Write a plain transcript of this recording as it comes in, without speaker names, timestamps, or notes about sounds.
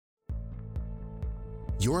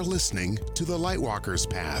You're listening to The Lightwalker's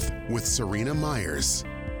Path with Serena Myers,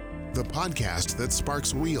 the podcast that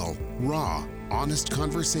sparks real, raw, honest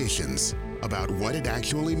conversations about what it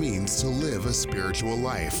actually means to live a spiritual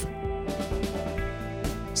life.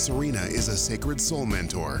 Serena is a sacred soul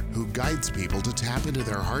mentor who guides people to tap into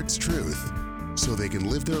their heart's truth so they can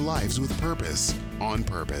live their lives with purpose, on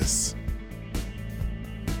purpose.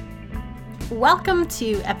 Welcome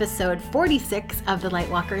to episode 46 of The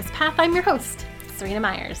Lightwalker's Path. I'm your host, Serena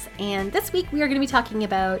Myers, and this week we are going to be talking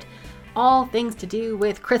about all things to do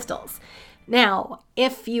with crystals. Now,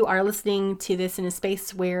 if you are listening to this in a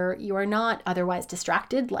space where you are not otherwise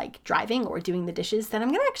distracted, like driving or doing the dishes, then I'm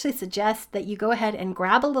going to actually suggest that you go ahead and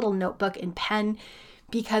grab a little notebook and pen,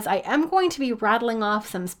 because I am going to be rattling off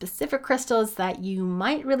some specific crystals that you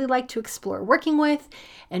might really like to explore working with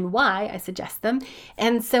and why I suggest them.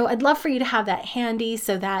 And so I'd love for you to have that handy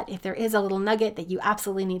so that if there is a little nugget that you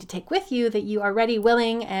absolutely need to take with you, that you are ready,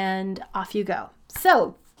 willing, and off you go.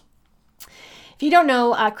 So if you don't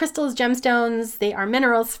know, crystals, gemstones, they are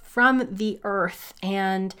minerals from the earth,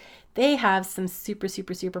 and they have some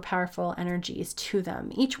super powerful energies to them.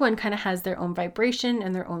 Each one kind of has their own vibration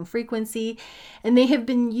and their own frequency, and they have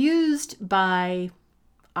been used by,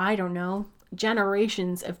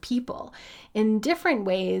 generations of people in different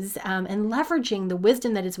ways, and leveraging the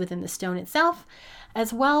wisdom that is within the stone itself,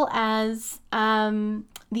 as well as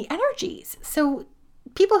the energies. So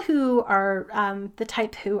people who are the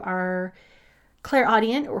type who are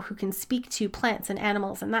clairaudient, or who can speak to plants and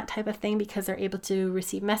animals and that type of thing because they're able to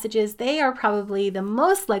receive messages, they are probably the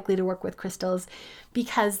most likely to work with crystals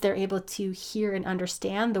because they're able to hear and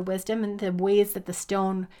understand the wisdom and the ways that the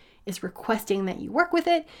stone is requesting that you work with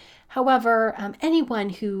it. However, anyone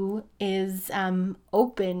who is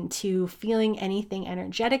open to feeling anything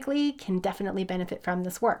energetically can definitely benefit from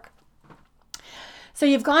this work. So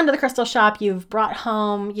you've gone to the crystal shop, you've brought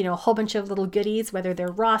home, a whole bunch of little goodies, whether they're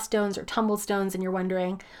raw stones or tumbled stones, and you're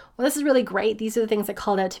wondering, well, this is really great. These are the things that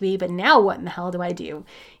called out to me, but now what in the hell do I do?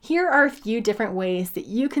 Here are a few different ways that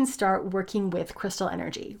you can start working with crystal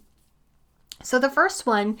energy. So the first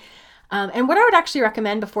one, and what I would actually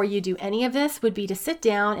recommend before you do any of this, would be to sit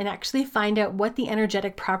down and actually find out what the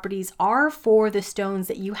energetic properties are for the stones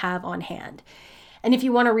that you have on hand. And if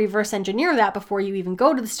you want to reverse engineer that before you even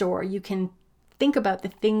go to the store, you can think about the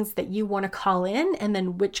things that you want to call in and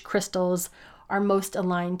then which crystals are most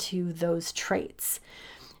aligned to those traits.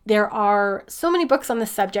 There are so many books on this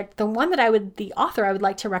subject. The one that the author I would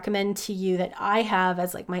like to recommend to you that I have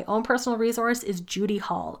as like my own personal resource is Judy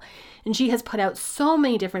Hall. And she has put out so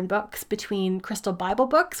many different books, between crystal Bible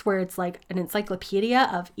books, where it's like an encyclopedia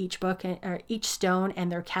of each book or each stone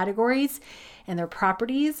and their categories and their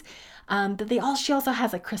properties. But she also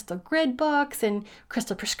has like crystal grid books and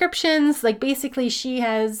crystal prescriptions. Like basically she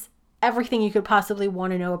has everything you could possibly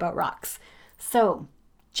want to know about rocks. So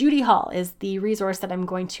Judy Hall is the resource that I'm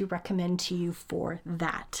going to recommend to you for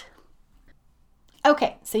that.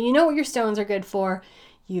 Okay, so you know what your stones are good for.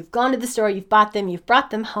 You've gone to the store, you've bought them, you've brought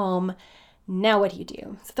them home. Now what do you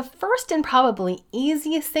do? So the first and probably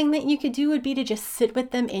easiest thing that you could do would be to just sit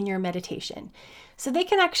with them in your meditation. So they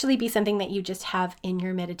can actually be something that you just have in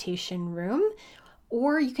your meditation room,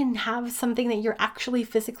 or you can have something that you're actually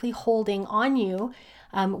physically holding on you,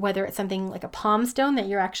 whether it's something like a palm stone that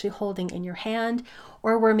you're actually holding in your hand,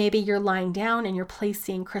 or where maybe you're lying down and you're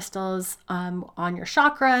placing crystals on your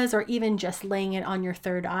chakras, or even just laying it on your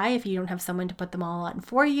third eye if you don't have someone to put them all on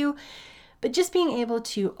for you. But just being able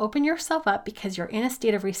to open yourself up, because you're in a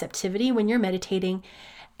state of receptivity when you're meditating,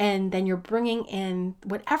 and then you're bringing in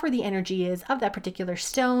whatever the energy is of that particular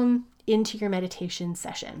stone into your meditation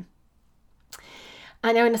session.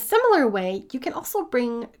 Now, in a similar way, you can also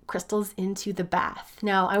bring crystals into the bath.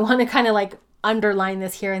 Now, I want to kind of like underline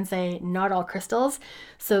this here and say not all crystals.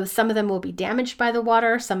 So some of them will be damaged by the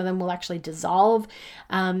water. Some of them will actually dissolve.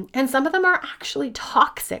 And some of them are actually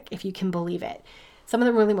toxic, if you can believe it. Some of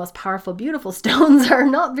the really most powerful, beautiful stones are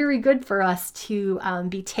not very good for us to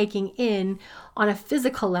be taking in on a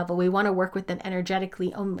physical level. We want to work with them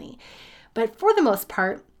energetically only. But for the most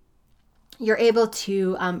part, you're able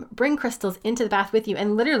to bring crystals into the bath with you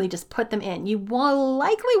and literally just put them in. You will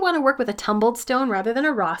likely want to work with a tumbled stone rather than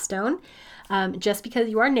a raw stone, just because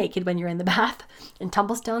you are naked when you're in the bath, and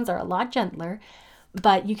tumbled stones are a lot gentler.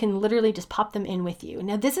 But you can literally just pop them in with you.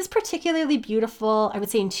 Now, this is particularly beautiful, I would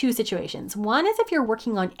say, in two situations. One is if you're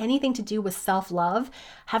working on anything to do with self-love,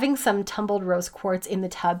 having some tumbled rose quartz in the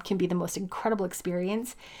tub can be the most incredible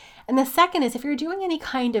experience. And the second is if you're doing any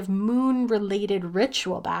kind of moon-related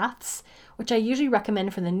ritual baths, which I usually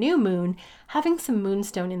recommend for the new moon, having some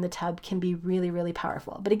moonstone in the tub can be really, really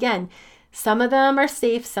powerful. But again, Some of them are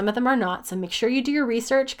safe, some of them are not. So make sure you do your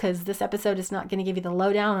research, because this episode is not going to give you the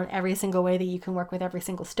lowdown on every single way that you can work with every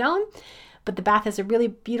single stone. But the bath is a really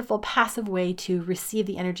beautiful passive way to receive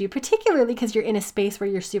the energy, particularly because you're in a space where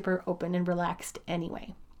you're super open and relaxed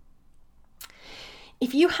anyway.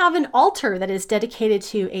 If you have an altar that is dedicated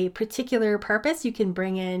to a particular purpose, you can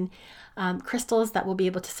bring in crystals that will be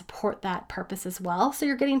able to support that purpose as well. So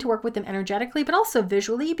you're getting to work with them energetically, but also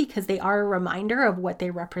visually, because they are a reminder of what they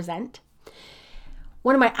represent.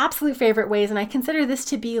 One of my absolute favorite ways, and I consider this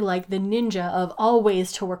to be like the ninja of all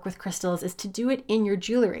ways to work with crystals, is to do it in your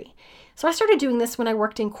jewelry. So I started doing this when I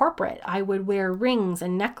worked in corporate. I would wear rings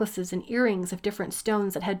and necklaces and earrings of different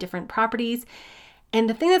stones that had different properties. And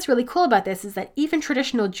the thing that's really cool about this is that even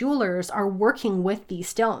traditional jewelers are working with these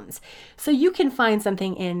stones. So you can find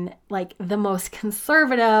something in like the most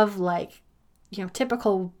conservative, like,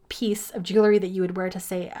 typical piece of jewelry that you would wear to,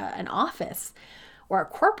 say, an office or a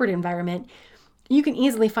corporate environment. You can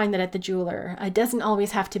easily find that at the jeweler. It doesn't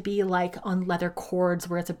always have to be like on leather cords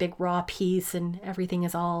where it's a big raw piece and everything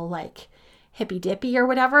is all like hippy dippy or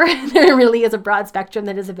whatever. There really is a broad spectrum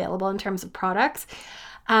that is available in terms of products.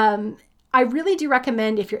 I really do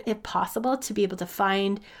recommend, if possible, to be able to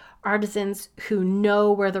find artisans who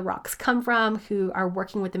know where the rocks come from, who are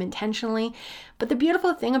working with them intentionally. But the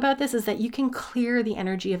beautiful thing about this is that you can clear the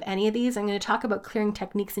energy of any of these. I'm going to talk about clearing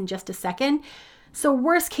techniques in just a second. So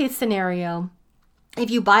worst case scenario, if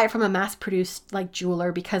you buy it from a mass-produced like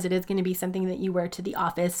jeweler, because it is going to be something that you wear to the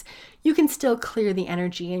office, you can still clear the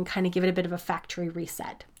energy and kind of give it a bit of a factory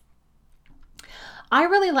reset. I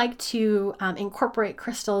really like to incorporate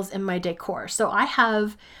crystals in my decor. So I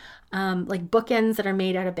have like bookends that are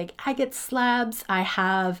made out of big agate slabs. I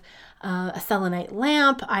have a selenite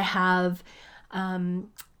lamp. I have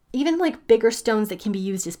even like bigger stones that can be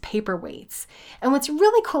used as paperweights. And what's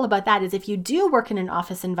really cool about that is if you do work in an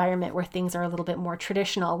office environment where things are a little bit more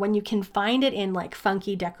traditional, when you can find it in like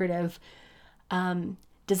funky decorative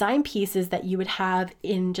design pieces that you would have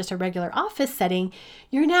in just a regular office setting,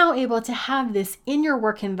 you're now able to have this in your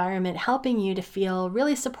work environment, helping you to feel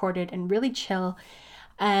really supported and really chill,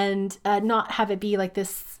 and not have it be like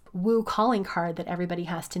this woo calling card that everybody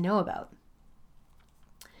has to know about.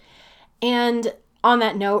 And on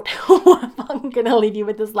that note, I'm going to leave you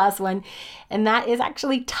with this last one, and that is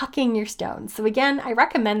actually tucking your stones. So again, I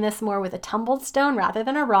recommend this more with a tumbled stone rather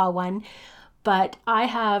than a raw one, but I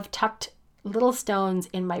have tucked little stones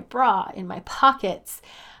in my bra, in my pockets,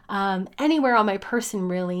 anywhere on my person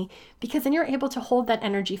really, because then you're able to hold that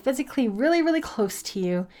energy physically really, really close to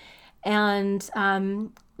you and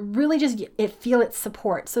really just feel its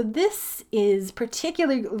support. So this is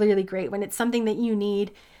particularly great when it's something that you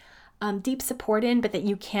need deep support in, but that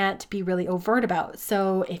you can't be really overt about.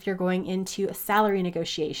 So if you're going into a salary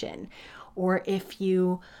negotiation, or if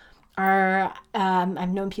you are, I've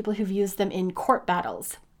known people who've used them in court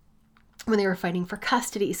battles when they were fighting for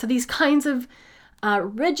custody. So these kinds of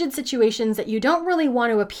rigid situations that you don't really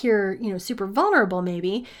want to appear, super vulnerable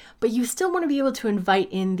maybe, but you still want to be able to invite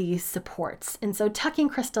in these supports. And so tucking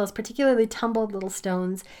crystals, particularly tumbled little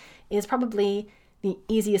stones, is probably the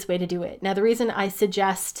easiest way to do it. Now, the reason I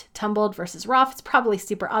suggest tumbled versus rough, it's probably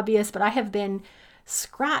super obvious, but I have been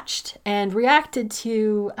scratched and reacted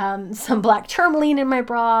to some black tourmaline in my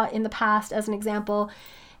bra in the past, as an example,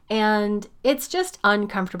 and it's just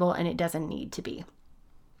uncomfortable and it doesn't need to be.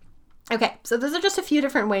 Okay, so those are just a few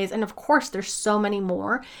different ways, and of course there's so many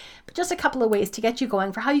more, but just a couple of ways to get you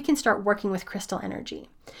going for how you can start working with crystal energy.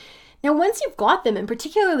 Now, once you've got them, and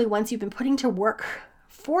particularly once you've been putting to work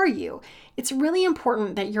for you, it's really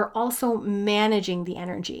important that you're also managing the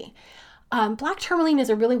energy. Black tourmaline is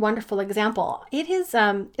a really wonderful example.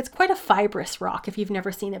 It's quite a fibrous rock if you've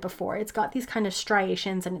never seen it before. It's got these kind of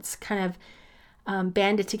striations and it's kind of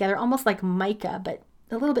banded together, almost like mica, but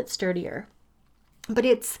a little bit sturdier. But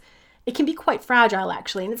it can be quite fragile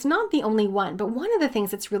actually, and it's not the only one. But one of the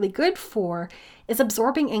things it's really good for is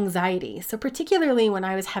absorbing anxiety. So particularly when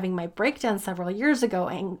I was having my breakdown several years ago,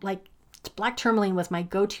 and black tourmaline was my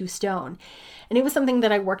go-to stone. And it was something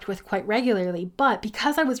that I worked with quite regularly, but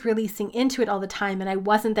because I was releasing into it all the time and I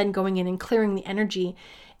wasn't then going in and clearing the energy,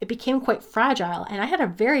 it became quite fragile. And I had a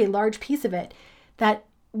very large piece of it that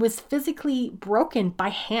was physically broken by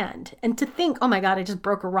hand. And to think, oh my God, I just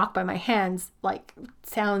broke a rock by my hands,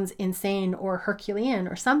 sounds insane or Herculean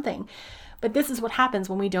or something. But this is what happens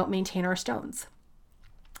when we don't maintain our stones.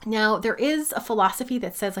 Now, there is a philosophy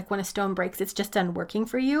that says when a stone breaks, it's just done working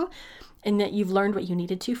for you and that you've learned what you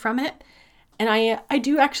needed to from it. And I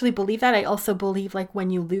do actually believe that. I also believe when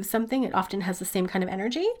you lose something, it often has the same kind of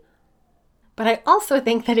energy. But I also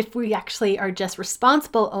think that if we actually are just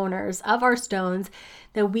responsible owners of our stones,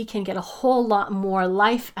 that we can get a whole lot more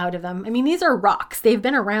life out of them. I mean, these are rocks. They've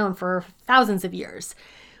been around for thousands of years.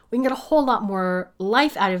 We can get a whole lot more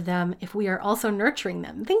life out of them if we are also nurturing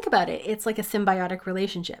them. Think about it. It's like a symbiotic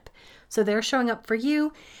relationship. So they're showing up for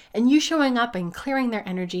you, and you showing up and clearing their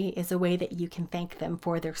energy is a way that you can thank them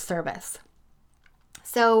for their service.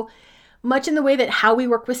 So much in the way that how we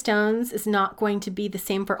work with stones is not going to be the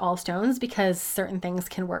same for all stones, because certain things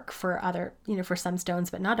can work for for some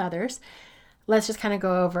stones, but not others. Let's just kind of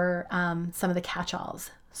go over some of the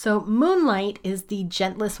catch-alls. So moonlight is the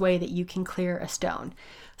gentlest way that you can clear a stone.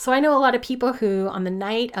 So I know a lot of people who on the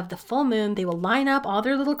night of the full moon, they will line up all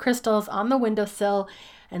their little crystals on the windowsill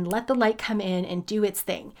and let the light come in and do its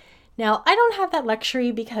thing. Now, I don't have that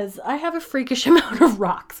luxury because I have a freakish amount of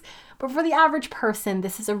rocks. But for the average person,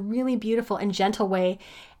 this is a really beautiful and gentle way.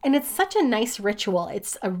 And it's such a nice ritual.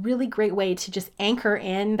 It's a really great way to just anchor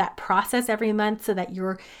in that process every month so that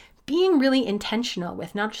you're being really intentional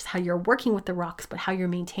with not just how you're working with the rocks, but how you're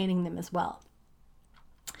maintaining them as well.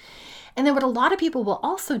 And then what a lot of people will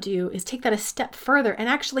also do is take that a step further and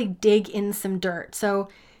actually dig in some dirt. So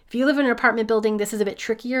if you live in an apartment building, this is a bit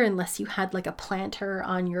trickier unless you had like a planter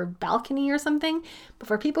on your balcony or something. But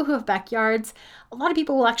for people who have backyards, a lot of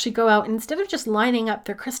people will actually go out and instead of just lining up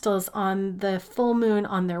their crystals on the full moon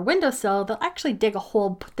on their windowsill, they'll actually dig a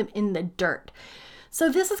hole, put them in the dirt. So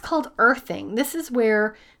this is called earthing. This is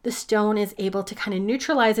where the stone is able to kind of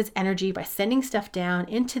neutralize its energy by sending stuff down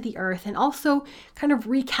into the earth and also kind of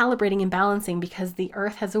recalibrating and balancing, because the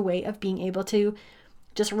earth has a way of being able to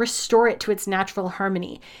just restore it to its natural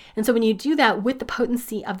harmony. And so when you do that with the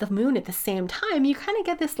potency of the moon at the same time, you kind of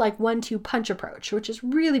get this like 1-2 punch approach, which is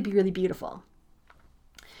really, really beautiful.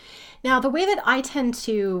 Now, the way that I tend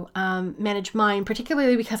to manage mine,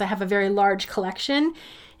 particularly because I have a very large collection,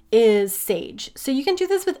 is sage. So you can do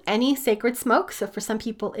this with any sacred smoke. So for some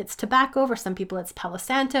people it's tobacco, for some people it's Palo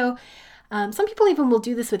Santo. Some people even will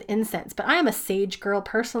do this with incense, but I am a sage girl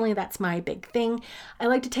personally. That's my big thing. I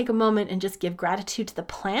like to take a moment and just give gratitude to the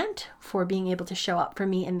plant for being able to show up for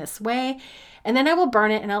me in this way. And then I will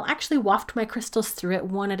burn it and I'll actually waft my crystals through it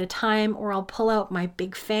one at a time, or I'll pull out my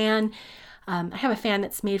big fan. I have a fan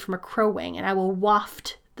that's made from a crow wing, and I will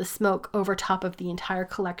waft the smoke over top of the entire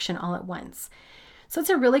collection all at once. So it's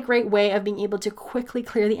a really great way of being able to quickly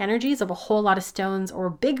clear the energies of a whole lot of stones, or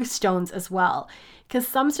big stones as well, because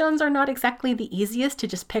some stones are not exactly the easiest to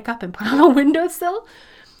just pick up and put on a windowsill.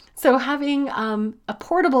 So having a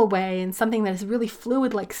portable way and something that is really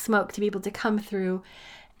fluid like smoke to be able to come through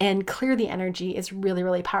and clear the energy is really,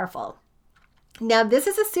 really powerful. Now, this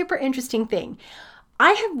is a super interesting thing.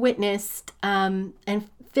 I have witnessed and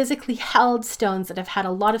physically held stones that have had a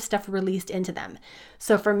lot of stuff released into them.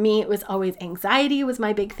 So for me, it was always anxiety was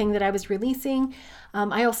my big thing that I was releasing.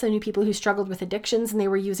 I also knew people who struggled with addictions, and they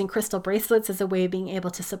were using crystal bracelets as a way of being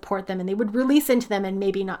able to support them, and they would release into them and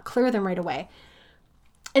maybe not clear them right away.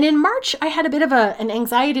 And in March, I had a bit of an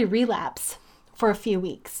anxiety relapse for a few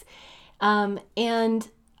weeks. And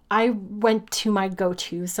I went to my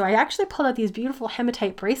go-to. So I actually pulled out these beautiful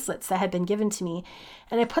hematite bracelets that had been given to me,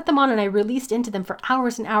 and I put them on and I released into them for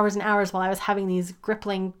hours and hours and hours while I was having these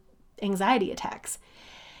crippling anxiety attacks.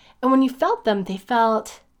 And when you felt them, they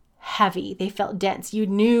felt heavy. They felt dense.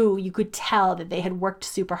 You could tell that they had worked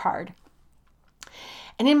super hard.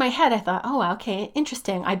 And in my head, I thought, oh, okay,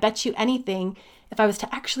 interesting. I bet you anything, if I was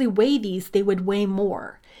to actually weigh these, they would weigh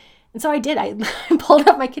more. And so I did. I pulled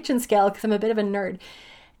up my kitchen scale because I'm a bit of a nerd.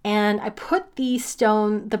 And I put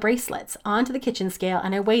the bracelets onto the kitchen scale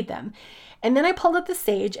and I weighed them. And then I pulled up the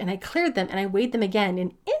sage and I cleared them and I weighed them again.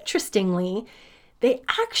 And interestingly, they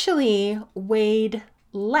actually weighed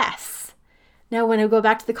less. Now, when I go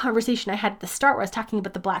back to the conversation I had at the start where I was talking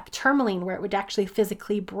about the black tourmaline, where it would actually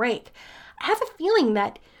physically break, I have a feeling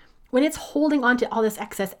that when it's holding on to all this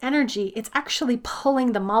excess energy, it's actually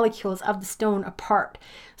pulling the molecules of the stone apart.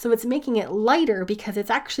 So it's making it lighter because it's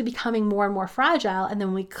actually becoming more and more fragile. And then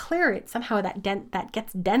when we clear it, somehow that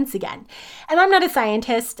gets dense again. And I'm not a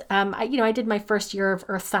scientist. I did my first year of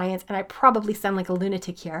earth science, and I probably sound like a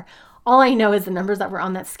lunatic here. All I know is the numbers that were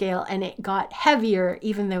on that scale, and it got heavier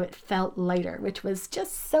even though it felt lighter, which was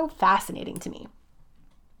just so fascinating to me.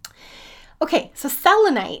 Okay, so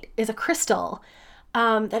selenite is a crystal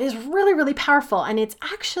that is really, really powerful. And it's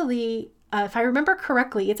actually, if I remember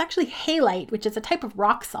correctly, it's actually halite, which is a type of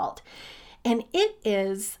rock salt. And it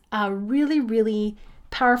is a really, really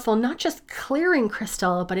powerful, not just clearing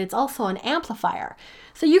crystal, but it's also an amplifier.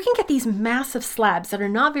 So you can get these massive slabs that are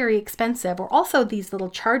not very expensive, or also these little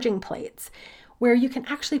charging plates, where you can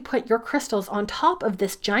actually put your crystals on top of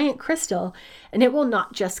this giant crystal, and it will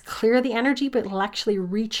not just clear the energy, but it'll actually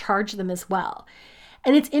recharge them as well.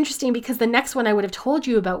 And it's interesting because the next one I would have told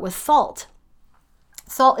you about was salt.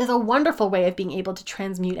 Salt is a wonderful way of being able to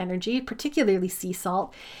transmute energy, particularly sea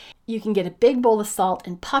salt. You can get a big bowl of salt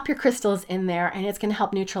and pop your crystals in there, and it's going to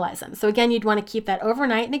help neutralize them. So again, you'd want to keep that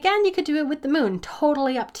overnight. And again, you could do it with the moon,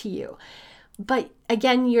 totally up to you. But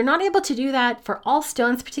again, you're not able to do that for all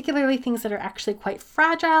stones, particularly things that are actually quite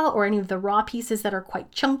fragile or any of the raw pieces that are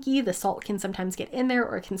quite chunky. The salt can sometimes get in there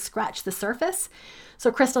or it can scratch the surface.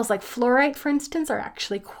 So crystals like fluorite, for instance, are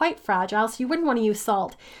actually quite fragile, so you wouldn't want to use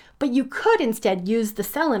salt. But you could instead use the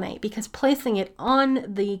selenite because placing it on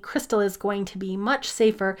the crystal is going to be much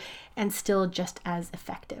safer and still just as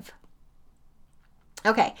effective.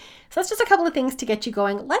 Okay, so that's just a couple of things to get you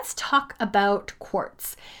going. Let's talk about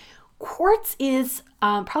quartz. Quartz is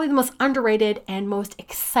probably the most underrated and most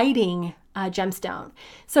exciting gemstone.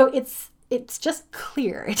 So it's just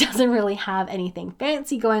clear. It doesn't really have anything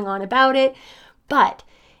fancy going on about it, but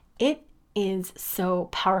it is so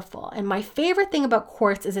powerful. And my favorite thing about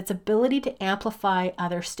quartz is its ability to amplify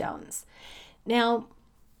other stones. Now,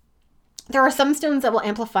 there are some stones that will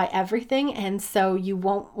amplify everything, and so you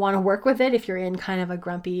won't want to work with it if you're in kind of a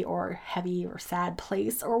grumpy or heavy or sad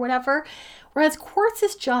place or whatever. Whereas quartz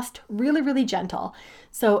is just really, really gentle.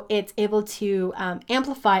 So it's able to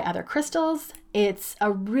amplify other crystals. It's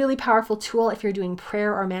a really powerful tool if you're doing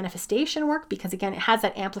prayer or manifestation work, because again, it has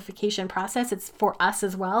that amplification process. It's for us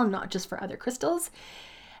as well, not just for other crystals.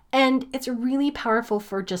 And it's really powerful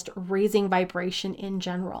for just raising vibration in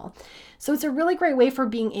general. So it's a really great way for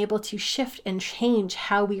being able to shift and change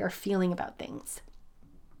how we are feeling about things.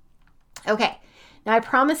 Okay, now I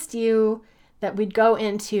promised you that we'd go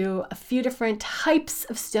into a few different types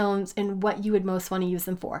of stones and what you would most want to use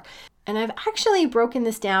them for. And I've actually broken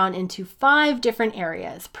this down into 5 different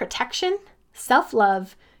areas: protection,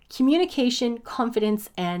 self-love, communication, confidence,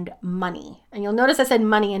 and money. And you'll notice I said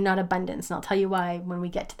money and not abundance, and I'll tell you why when we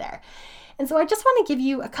get to there. And so I just want to give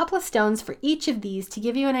you a couple of stones for each of these to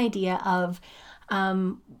give you an idea of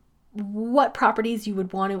what properties you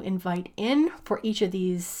would want to invite in for each of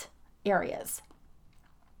these areas.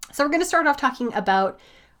 So we're going to start off talking about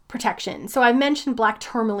protection. So I mentioned black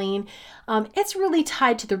tourmaline. It's really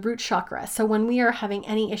tied to the root chakra. So when we are having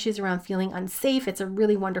any issues around feeling unsafe, it's a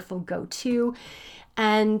really wonderful go-to.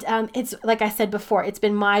 And it's, like I said before, it's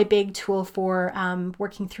been my big tool for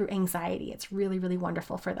working through anxiety. It's really, really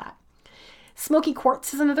wonderful for that. Smoky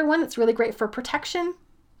quartz is another one that's really great for protection.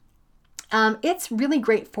 It's really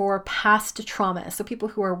great for past trauma. So people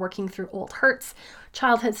who are working through old hurts,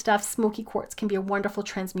 childhood stuff, smoky quartz can be a wonderful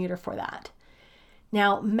transmuter for that.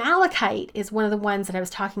 Now, malachite is one of the ones that I was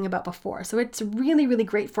talking about before. So it's really, really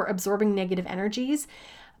great for absorbing negative energies,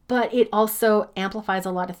 but it also amplifies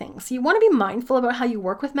a lot of things. So you want to be mindful about how you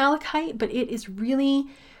work with malachite, but it is really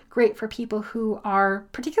great for people who are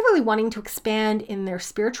particularly wanting to expand in their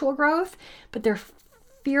spiritual growth, but they're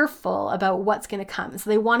fearful about what's going to come. So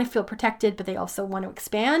they want to feel protected, but they also want to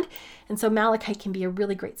expand. And so malachite can be a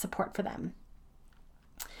really great support for them.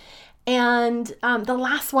 And the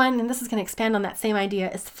last one, and this is going to expand on that same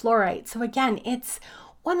idea, is fluorite. So again, it's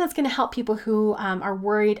one that's going to help people who are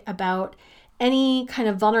worried about any kind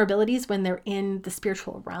of vulnerabilities when they're in the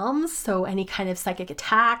spiritual realms. So any kind of psychic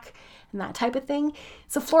attack and that type of thing.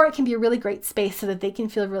 So fluorite can be a really great space so that they can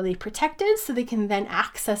feel really protected, so they can then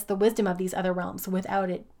access the wisdom of these other realms without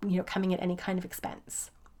it, coming at any kind of expense.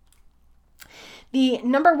 The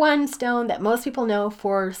number one stone that most people know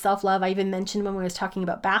for self-love, I even mentioned when we was talking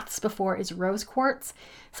about baths before, is rose quartz.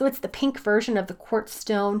 So it's the pink version of the quartz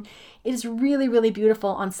stone. It is really, really beautiful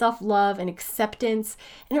on self-love and acceptance.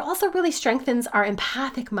 And it also really strengthens our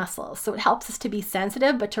empathic muscles. So it helps us to be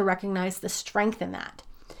sensitive, but to recognize the strength in that.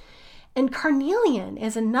 And carnelian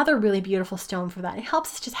is another really beautiful stone for that. It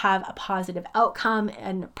helps us just have a positive outcome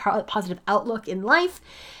and a positive outlook in life.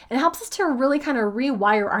 And it helps us to really kind of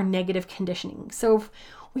rewire our negative conditioning. So if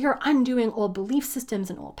we are undoing old belief systems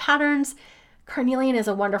and old patterns, carnelian is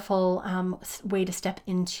a wonderful way to step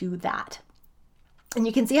into that. And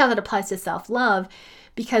you can see how that applies to self-love,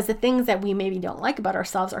 because the things that we maybe don't like about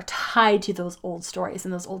ourselves are tied to those old stories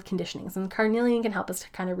and those old conditionings. And carnelian can help us to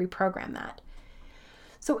kind of reprogram that.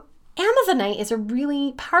 So Amazonite is a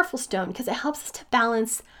really powerful stone because it helps us to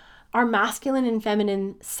balance our masculine and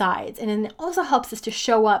feminine sides. And it also helps us to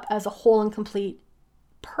show up as a whole and complete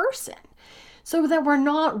person, so that we're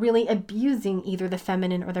not really abusing either the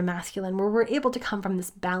feminine or the masculine, where we're able to come from this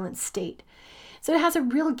balanced state. So it has a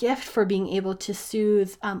real gift for being able to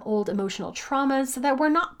soothe old emotional traumas, so that we're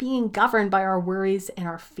not being governed by our worries and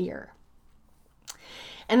our fear.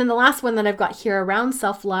 And then the last one that I've got here around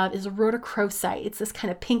self-love is rhodochrosite. It's this kind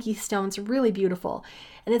of pinky stone. It's really beautiful.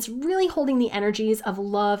 And it's really holding the energies of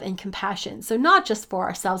love and compassion. So not just for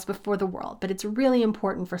ourselves, but for the world. But it's really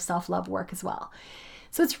important for self-love work as well.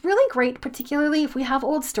 So it's really great, particularly if we have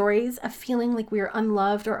old stories of feeling like we are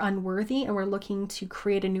unloved or unworthy and we're looking to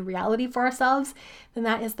create a new reality for ourselves, then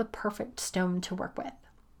that is the perfect stone to work with.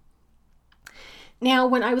 Now,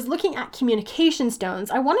 when I was looking at communication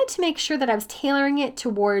stones, I wanted to make sure that I was tailoring it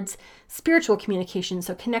towards spiritual communication,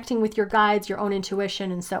 so connecting with your guides, your own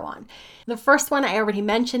intuition, and so on. The first one I already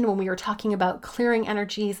mentioned when we were talking about clearing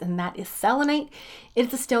energies, and that is selenite.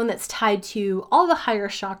 It's a stone that's tied to all the higher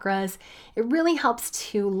chakras. It really helps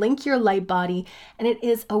to link your light body, and it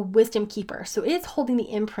is a wisdom keeper. So it's holding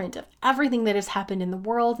the imprint of everything that has happened in the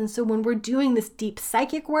world. And so when we're doing this deep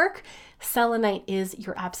psychic work, selenite is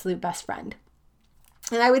your absolute best friend.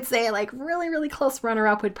 And I would say really, really close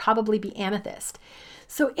runner-up would probably be amethyst.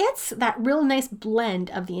 So it's that real nice blend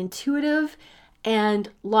of the intuitive and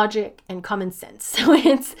logic and common sense. So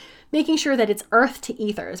it's making sure that it's earth to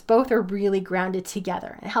ethers. Both are really grounded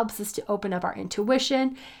together. It helps us to open up our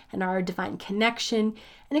intuition and our divine connection.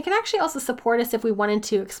 And it can actually also support us if we wanted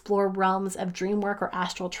to explore realms of dream work or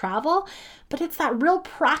astral travel. But it's that real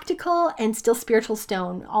practical and still spiritual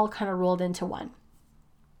stone all kind of rolled into one.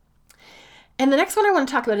 And the next one I want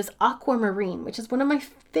to talk about is aquamarine, which is one of my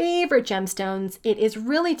favorite gemstones. It is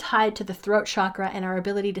really tied to the throat chakra and our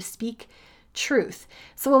ability to speak truth.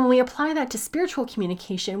 So when we apply that to spiritual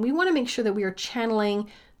communication, we want to make sure that we are channeling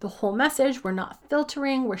the whole message. We're not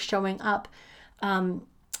filtering. We're showing up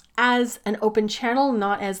as an open channel,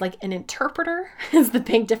 not as an interpreter is the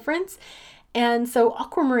big difference. And so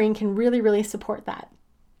aquamarine can really, really support that.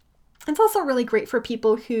 It's also really great for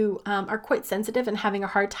people who are quite sensitive and having a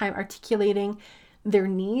hard time articulating their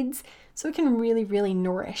needs. So it can really, really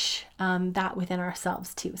nourish that within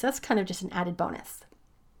ourselves too. So that's kind of just an added bonus.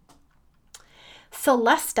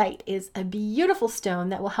 Celestite is a beautiful stone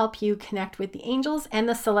that will help you connect with the angels and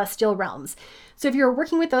the celestial realms. So if you're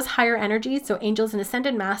working with those higher energies, so angels and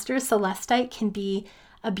ascended masters, celestite can be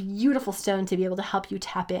a beautiful stone to be able to help you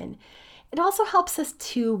tap in. It also helps us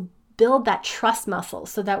to build that trust muscle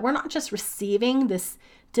so that we're not just receiving this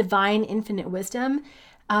divine infinite wisdom,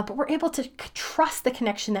 but we're able to trust the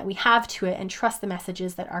connection that we have to it and trust the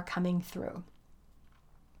messages that are coming through.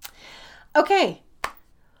 Okay,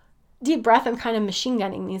 deep breath. I'm kind of machine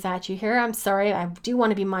gunning these at you here. I'm sorry. I do want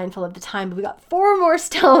to be mindful of the time, but we got 4 more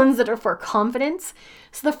stones that are for confidence.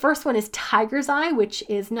 So the first one is tiger's eye, which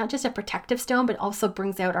is not just a protective stone, but also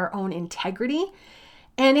brings out our own integrity.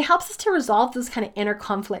 And it helps us to resolve those kind of inner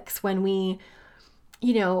conflicts when we,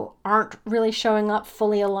 aren't really showing up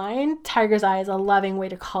fully aligned. Tiger's eye is a loving way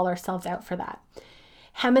to call ourselves out for that.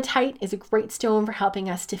 Hematite is a great stone for helping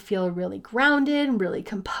us to feel really grounded and really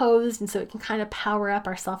composed. And so it can kind of power up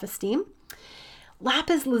our self-esteem.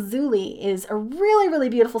 Lapis lazuli is a really, really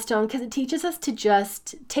beautiful stone because it teaches us to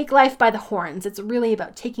just take life by the horns. It's really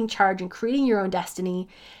about taking charge and creating your own destiny.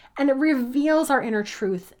 And it reveals our inner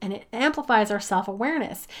truth and it amplifies our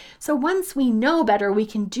self-awareness. So once we know better, we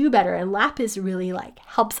can do better. And lapis really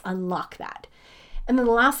helps unlock that. And then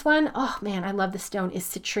the last one, oh man, I love this stone, is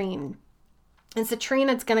citrine. And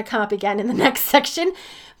citrine, it's going to come up again in the next section,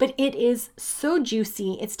 but it is so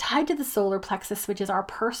juicy. It's tied to the solar plexus, which is our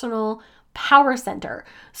personal power center.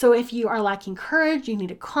 So if you are lacking courage, you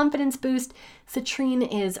need a confidence boost, citrine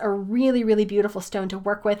is a really, really beautiful stone to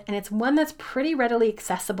work with. And it's one that's pretty readily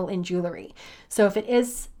accessible in jewelry. So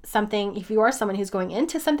if you are someone who's going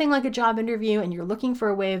into something like a job interview and you're looking for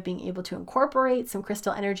a way of being able to incorporate some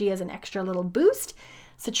crystal energy as an extra little boost,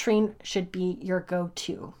 citrine should be your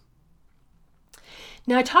go-to.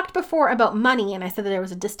 Now, I talked before about money, and I said that there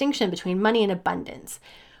was a distinction between money and abundance.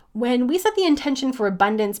 When we set the intention for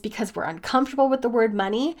abundance because we're uncomfortable with the word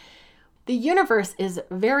money, the universe is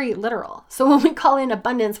very literal. So when we call in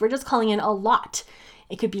abundance, we're just calling in a lot.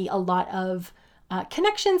 It could be a lot of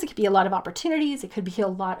connections. It could be a lot of opportunities. It could be a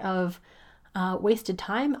lot of wasted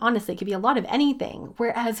time. Honestly, it could be a lot of anything.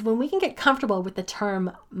 Whereas when we can get comfortable with the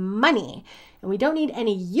term money and we don't need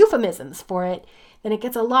any euphemisms for it, then it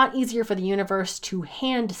gets a lot easier for the universe to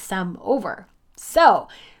hand some over. So,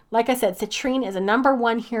 like I said, citrine is a number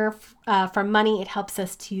 1 here for money. It helps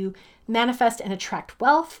us to manifest and attract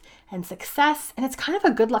wealth and success. And it's kind of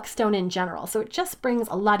a good luck stone in general. So it just brings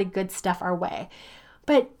a lot of good stuff our way.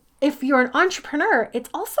 But if you're an entrepreneur, it's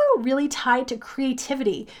also really tied to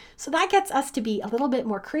creativity. So that gets us to be a little bit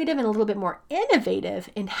more creative and a little bit more innovative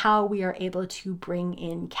in how we are able to bring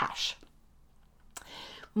in cash.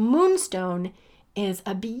 Moonstone is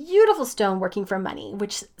a beautiful stone working for money,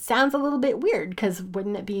 which sounds a little bit weird because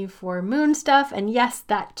wouldn't it be for moon stuff? And yes,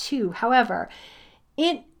 that too. However,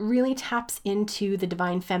 it really taps into the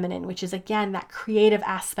divine feminine, which is again that creative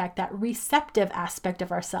aspect, that receptive aspect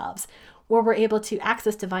of ourselves, where we're able to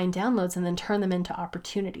access divine downloads and then turn them into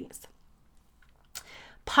opportunities.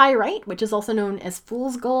 Pyrite, which is also known as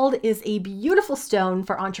fool's gold, is a beautiful stone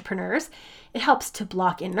for entrepreneurs. It helps to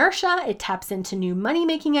block inertia, it taps into new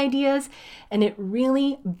money-making ideas, and it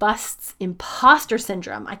really busts imposter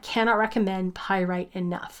syndrome. I cannot recommend pyrite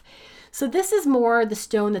enough. So this is more the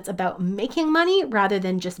stone that's about making money rather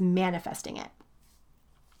than just manifesting it.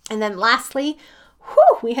 And then lastly,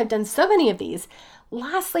 we have done so many of these.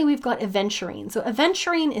 Lastly, we've got aventurine. So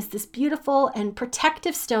aventurine is this beautiful and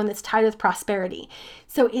protective stone that's tied with prosperity.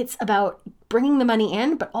 So it's about bringing the money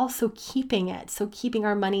in, but also keeping it. So keeping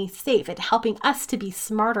our money safe and helping us to be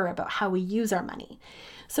smarter about how we use our money.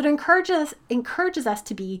 So it encourages us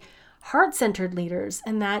to be heart-centered leaders,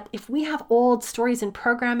 and that if we have old stories and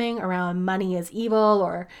programming around money is evil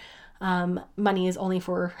or money is only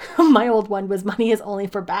for, my old one was money is only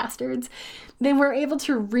for bastards, then we're able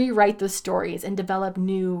to rewrite those stories and develop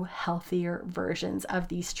new, healthier versions of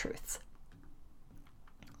these truths.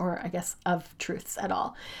 Or I guess of truths at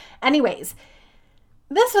all. Anyways,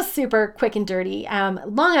 this was super quick and dirty.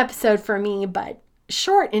 Long episode for me, but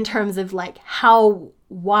short in terms of like how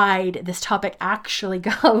wide this topic actually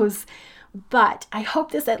goes. But I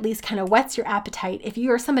hope this at least kind of whets your appetite. If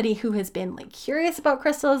you are somebody who has been like curious about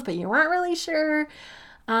crystals, but you weren't really sure,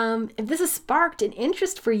 if this has sparked an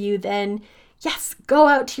interest for you, then yes, go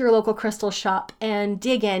out to your local crystal shop and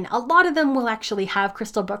dig in. A lot of them will actually have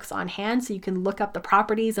crystal books on hand, so you can look up the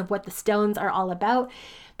properties of what the stones are all about.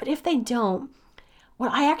 But if they don't,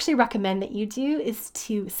 what I actually recommend that you do is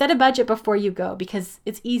to set a budget before you go, because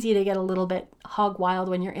it's easy to get a little bit hog wild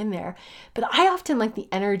when you're in there. But I often like the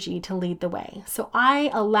energy to lead the way. So I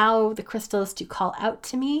allow the crystals to call out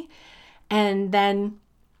to me, and then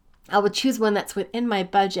I will choose one that's within my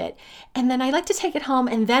budget. And then I like to take it home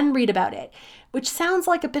and then read about it, which sounds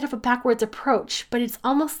like a bit of a backwards approach, but it's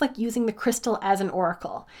almost like using the crystal as an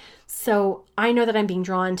oracle. So I know that I'm being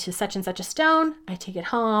drawn to such and such a stone. I take it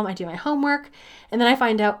home, I do my homework, and then I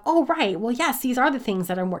find out, oh, right, well, yes, these are the things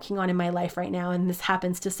that I'm working on in my life right now, and this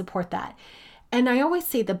happens to support that. And I always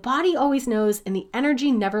say the body always knows and the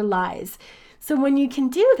energy never lies. So when you can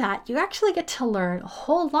do that, you actually get to learn a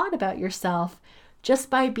whole lot about yourself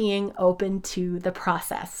just by being open to the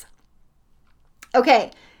process.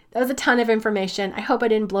 Okay, that was a ton of information. I hope I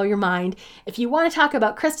didn't blow your mind. If you want to talk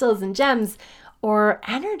about crystals and gems or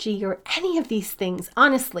energy or any of these things,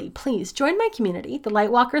 honestly, please join my community, The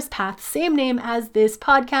Lightwalkers Path, same name as this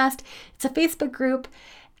podcast. It's a Facebook group,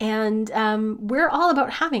 and we're all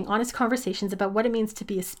about having honest conversations about what it means to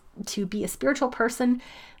be a spiritual person,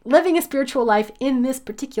 living a spiritual life in this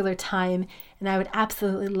particular time, and I would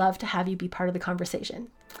absolutely love to have you be part of the conversation.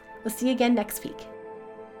 We'll see you again next week.